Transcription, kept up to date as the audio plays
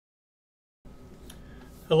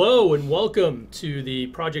Hello and welcome to the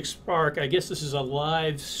Project Spark. I guess this is a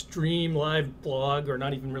live stream, live blog, or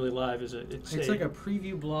not even really live, is it? It's like a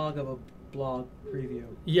preview blog of a blog preview.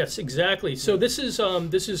 Yes, exactly. So this is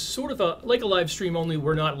sort of like a live stream, only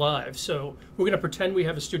we're not live. So we're going to pretend we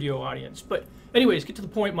have a studio audience. But anyways, get to the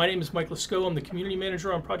point. My name is Mike Lescault. I'm the community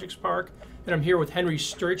manager on Project Spark, and I'm here with Henry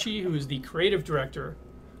Sterchi, who is the creative director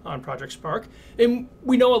on Project Spark. And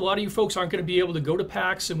we know a lot of you folks aren't going to be able to go to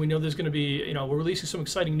PAX, and we know there's going to be, we're releasing some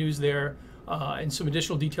exciting news there and some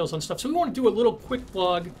additional details on stuff. So we want to do a little quick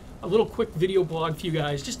blog, a little quick video blog for you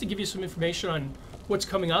guys, just to give you some information on what's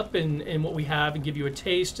coming up and what we have and give you a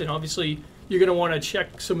taste. And obviously, you're going to want to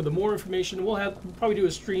check some of the more information. We'll probably do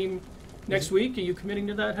a stream next week. Are you committing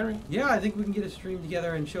to that, Henry? Yeah, I think we can get a stream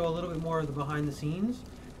together and show a little bit more of the behind the scenes.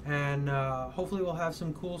 And hopefully we'll have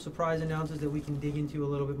some cool surprise announcements that we can dig into a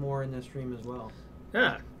little bit more in this stream as well.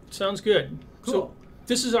 Yeah, sounds good. Cool. So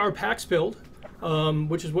this is our PAX build,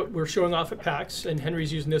 which is what we're showing off at PAX. And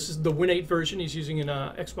Henry's using this. This is the Win 8 version. He's using an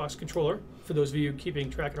Xbox controller, for those of you keeping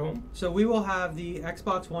track at home. So we will have the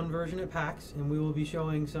Xbox One version at PAX, and we will be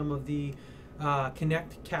showing some of the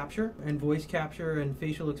Kinect capture and voice capture and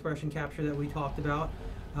facial expression capture that we talked about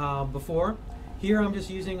before. Here I'm just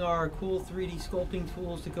using our cool 3D sculpting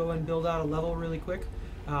tools to go and build out a level really quick.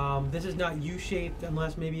 This is not U-shaped,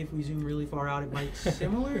 unless maybe if we zoom really far out it might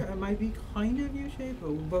similar. It might be kind of U-shaped,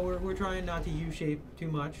 but we're trying not to U-shape too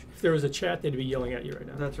much. If there was a chat, they'd be yelling at you right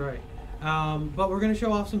now. That's right. But we're going to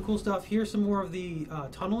show off some cool stuff. Here's some more of the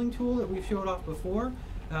tunneling tool that we've showed off before,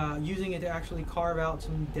 using it to actually carve out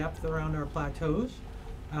some depth around our plateaus.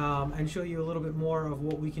 And show you a little bit more of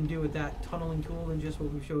what we can do with that tunneling tool than just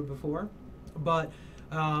what we showed before. But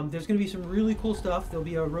there's going to be some really cool stuff. There'll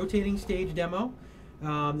be a rotating stage demo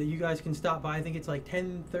that you guys can stop by. I think it's like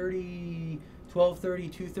 10:30,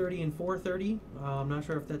 12:30, 2:30, and 4:30. I'm not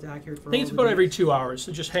sure if that's accurate for all I think it's about every 2 hours,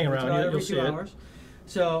 so just hang around. Every 2 hours.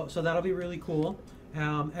 So that'll be really cool.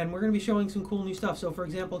 And we're going to be showing some cool new stuff. So for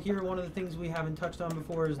example, here one of the things we haven't touched on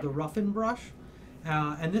before is the roughen brush.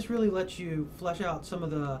 And this really lets you flesh out some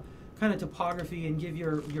of the kind of topography and give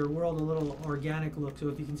your world a little organic look. So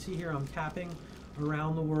if you can see here, I'm tapping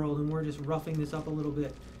around the world and we're just roughing this up a little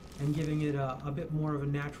bit and giving it a bit more of a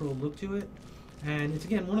natural look to it. And it's,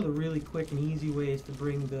 again, one of the really quick and easy ways to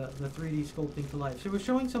bring the 3D sculpting to life. So we're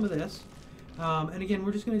showing some of this. And again,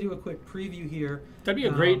 we're just going to do a quick preview here. That'd be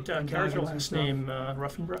a great character last name,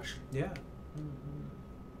 Rough and Brush. Yeah.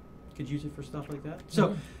 Could use it for stuff like that.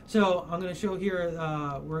 So I'm going to show here,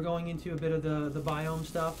 we're going into a bit of the biome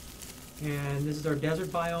stuff. And this is our desert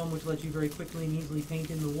biome, which lets you very quickly and easily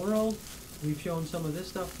paint in the world. We've shown some of this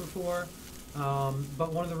stuff before.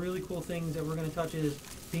 But one of the really cool things that we're going to touch is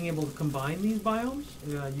being able to combine these biomes.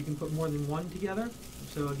 You can put more than one together.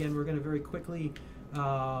 So again, we're going to very quickly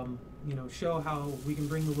show how we can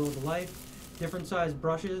bring the world to life. Different sized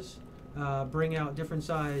brushes bring out different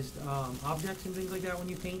sized objects and things like that when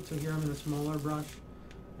you paint. So here I'm in a smaller brush.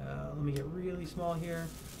 Let me get really small here.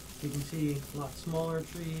 You can see a lot smaller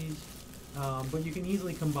trees. But you can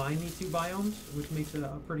easily combine these two biomes, which makes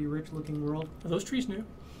a pretty rich looking world. Are those trees new?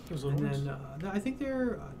 Those little ones? I think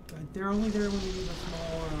they're only there when you use a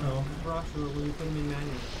small brush or when you put them in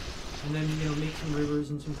manual. And then make some rivers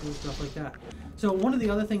and some cool stuff like that. So one of the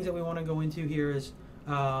other things that we want to go into here is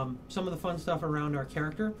some of the fun stuff around our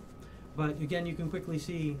character. But again, you can quickly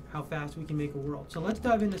see how fast we can make a world. So let's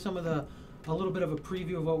dive into a little bit of a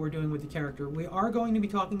preview of what we're doing with the character. We are going to be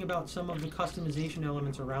talking about some of the customization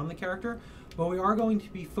elements around the character, but we are going to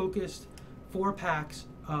be focused for PAX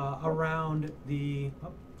around the,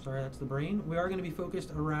 sorry, that's the brain. We are going to be focused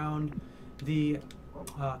around the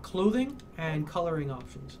clothing and coloring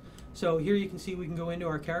options. So here you can see we can go into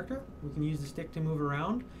our character, we can use the stick to move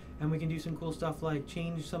around, and we can do some cool stuff like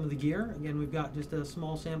change some of the gear. Again, we've got just a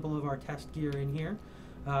small sample of our test gear in here.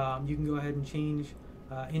 You can go ahead and change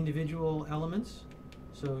individual elements,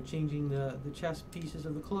 so changing the chest pieces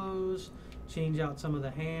of the clothes, change out some of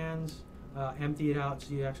the hands, empty it out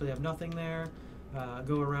so you actually have nothing there,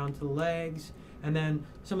 go around to the legs, and then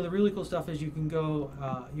some of the really cool stuff is you can go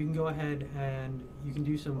ahead and you can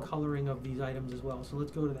do some coloring of these items as well. So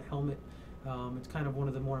let's go to the helmet. It's kind of one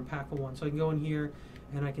of the more impactful ones. So I can go in here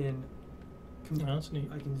and I can that's neat.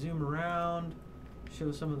 I can zoom around,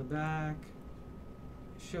 show some of the back,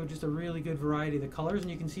 show just a really good variety of the colors,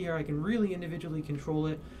 and you can see here I can really individually control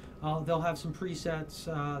it. They'll have some presets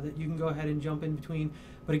that you can go ahead and jump in between,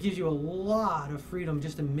 but it gives you a lot of freedom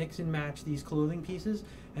just to mix and match these clothing pieces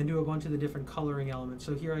and do a bunch of the different coloring elements.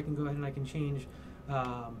 So here I can go ahead and I can change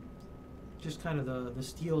just kind of the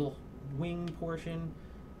steel wing portion,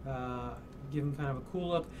 give him kind of a cool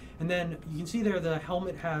look. And then you can see there the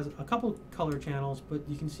helmet has a couple color channels, but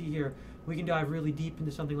you can see here we can dive really deep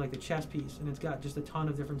into something like the chest piece, and it's got just a ton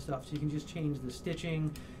of different stuff. So you can just change the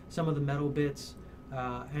stitching, some of the metal bits,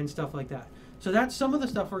 and stuff like that. So that's some of the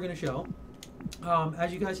stuff we're going to show.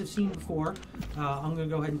 As you guys have seen before, I'm going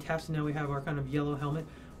to go ahead and test. Now we have our kind of yellow helmet.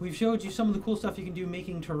 We've showed you some of the cool stuff you can do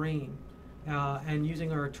making terrain and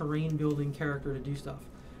using our terrain building character to do stuff.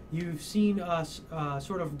 You've seen us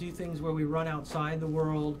sort of do things where we run outside the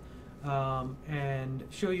world and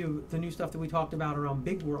show you the new stuff that we talked about around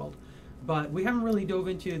Big World. But we haven't really dove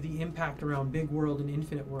into the impact around Big World and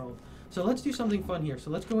Infinite World. So let's do something fun here.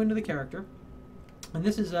 So let's go into the character. And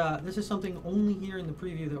this is something only here in the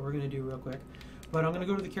preview that we're going to do real quick. But I'm going to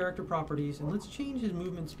go to the character properties, and let's change his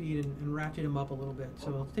movement speed and ratchet him up a little bit. So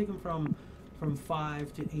let's take him from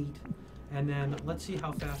 5 to 8, and then let's see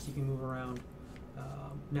how fast he can move around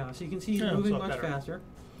now. So you can see he's moving much faster.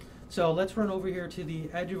 So let's run over here to the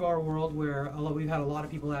edge of our world where we've had a lot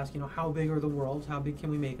of people ask, how big are the worlds? How big can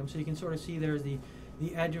we make them? So you can sort of see there's the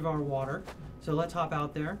edge of our water. So let's hop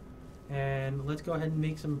out there, and let's go ahead and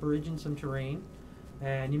make some bridge and some terrain.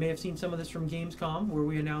 And you may have seen some of this from Gamescom, where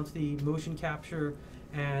we announced the motion capture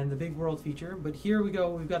and the big world feature. But here we go,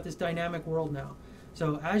 we've got this dynamic world now.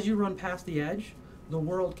 So as you run past the edge, the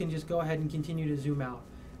world can just go ahead and continue to zoom out.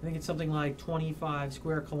 I think it's something like 25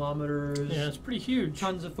 square kilometers. Yeah, it's pretty huge.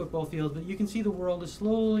 Tons of football fields, but you can see the world is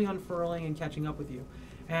slowly unfurling and catching up with you.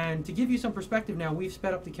 And to give you some perspective now, we've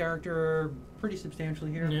sped up the character pretty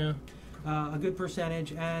substantially here. Yeah. A good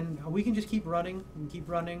percentage, and we can just keep running and keep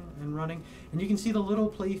running and running. And you can see the little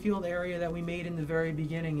playfield area that we made in the very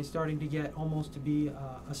beginning is starting to get almost to be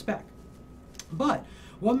a speck. But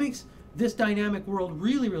what makes this dynamic world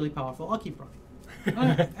really, really powerful, I'll keep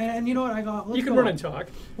running. And you know what, let's you can go run up. and talk.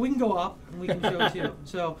 We can go up, and we can show too.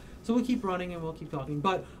 So we'll keep running and we'll keep talking.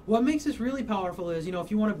 But what makes this really powerful is,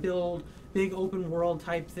 if you want to build big open world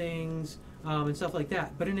type things, and stuff like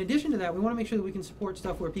that. But in addition to that, we want to make sure that we can support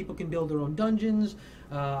stuff where people can build their own dungeons,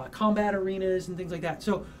 combat arenas, and things like that.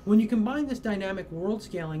 So when you combine this dynamic world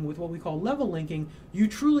scaling with what we call level linking, you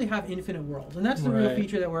truly have infinite worlds. And that's the real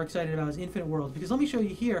feature that we're excited about, is infinite worlds. Because let me show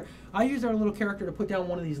you here, I used our little character to put down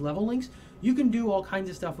one of these level links. You can do all kinds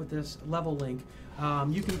of stuff with this level link.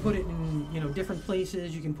 You can put it in different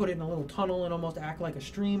places. You can put it in a little tunnel and almost act like a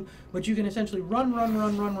stream. But you can essentially run,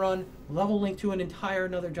 level link to an entire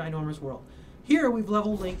another ginormous world. Here we've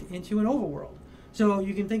level linked into an overworld. So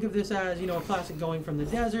you can think of this as a classic going from the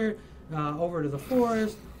desert over to the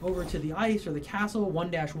forest, over to the ice or the castle,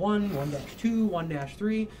 1-1, 1-2,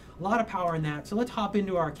 1-3. A lot of power in that. So let's hop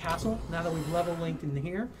into our castle now that we've level linked in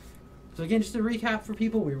here. So again, just to recap for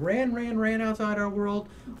people, we ran outside our world,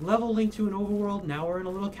 level linked to an overworld, now we're in a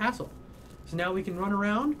little castle. So now we can run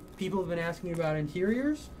around. People have been asking about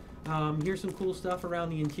interiors. Here's some cool stuff around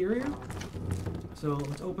the interior. So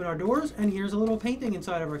let's open our doors, and here's a little painting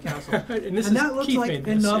inside of our castle. and that looks like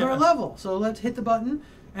another level. So let's hit the button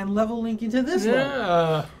and level link into this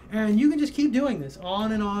level. And you can just keep doing this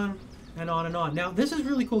on and on and on and on. Now this is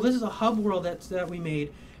really cool. This is a hub world that we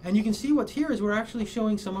made. And you can see what's here is we're actually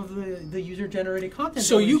showing some of the user-generated content.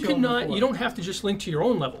 So you don't have to just link to your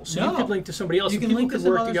own level. So you could link to somebody else. You can link to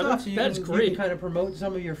some other stuff. So That's great. You can kind of promote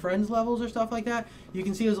some of your friends' levels or stuff like that. You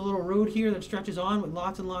can see there's a little road here that stretches on with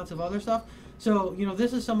lots and lots of other stuff. So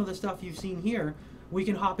this is some of the stuff you've seen here. We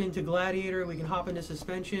can hop into Gladiator. We can hop into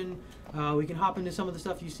Suspension. We can hop into some of the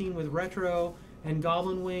stuff you've seen with Retro and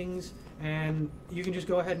Goblin Wings. And you can just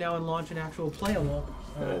go ahead now and launch an actual playable.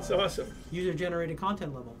 That's awesome. User-generated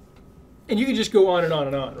content level. And you can just go on and on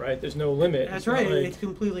and on, right? There's no limit. That's right. It's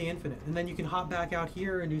completely infinite. And then you can hop back out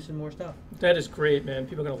here and do some more stuff. That is great, man.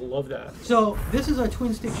 People are going to love that. So this is a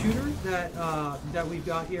twin-stick shooter that we've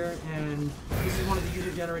got here, and this is one of the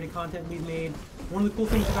user-generated content we've made. One of the cool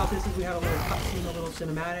things about this is we had a little cutscene, a little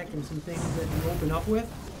cinematic, and some things that you open up with.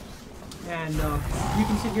 And you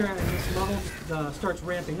can sit here and this level starts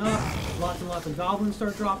ramping up. Lots and lots of goblins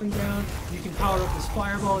start dropping down. You can power up this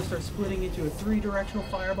fireball. It starts splitting into a 3-directional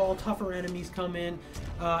fireball. Tougher enemies come in.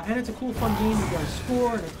 And it's a cool, fun game. You've got a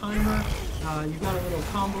score and a timer. You've got a little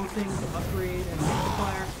combo thing to upgrade and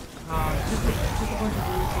multiplier. Just a bunch of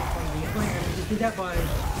really cool, fun gameplay. And we just did that by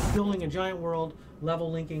building a giant world,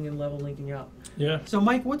 level linking and level linking out. Yeah. So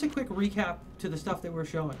Mike, what's a quick recap to the stuff that we're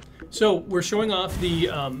showing? So we're showing off the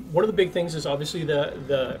one of the big things is obviously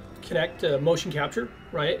the Kinect motion capture,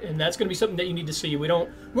 right? And that's going to be something that you need to see. We're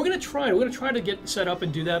going to try to get set up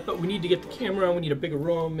and do that, but we need to get the camera. We need a bigger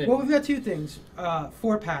room. Well, we've got two things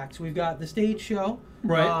for PAX. We've got the stage show,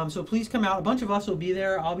 Right. So please come out. A bunch of us will be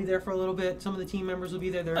there. I'll be there for a little bit. Some of the team members will be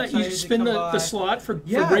there. They're excited You spin to come by. the slot for Rig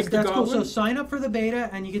the that's Goblin? cool. So sign up for the beta,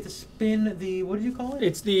 and you get to spin the, what did you call it?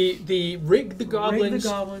 It's the Rig the Goblin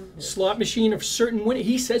slot machine of certain win.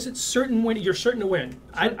 He says it's certain win. You're certain to win.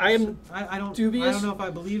 I don't dubious. I don't know if I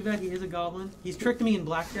believe that. He is a goblin. He's tricked me in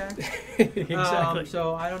blackjack. Exactly.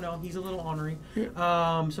 So I don't know. He's a little ornery.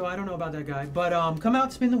 So I don't know about that guy. But come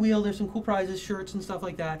out, spin the wheel. There's some cool prizes, shirts, and stuff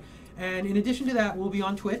like that. And in addition to that, we'll be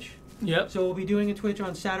on Twitch. Yep. So we'll be doing a Twitch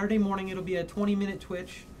on Saturday morning. It'll be a 20-minute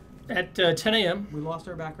Twitch. At 10 a.m. We lost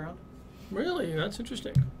our background. Really? That's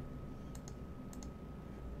interesting.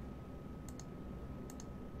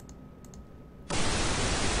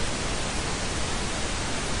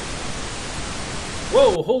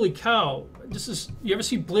 Whoa, holy cow. This is, you ever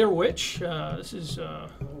see Blair Witch? This is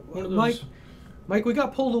one of those. Mike, we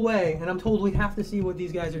got pulled away, and I'm told we have to see what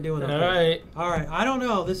these guys are doing up there. Right. All right. I don't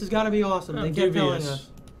know. This has got to be awesome. I'm they kept telling dubious. us.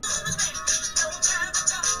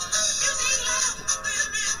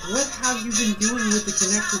 What have you been doing with the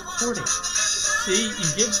Kinect recording? See,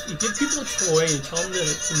 you give people a toy and tell them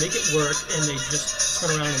to make it work, and they just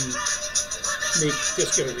turn around and make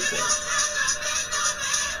disco recordings.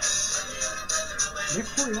 Their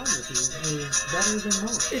choreography is better than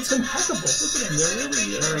most. It's impeccable. Look at them. They're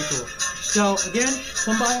really very cool. So again,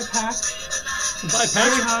 come by at PAX. Come by PAX.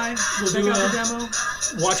 Say hi. We'll check do out the demo.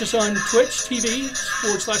 Watch us on Twitch TV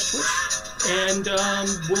 /Twitch, and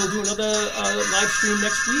we'll do another live stream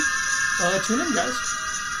next week. Tune in, guys.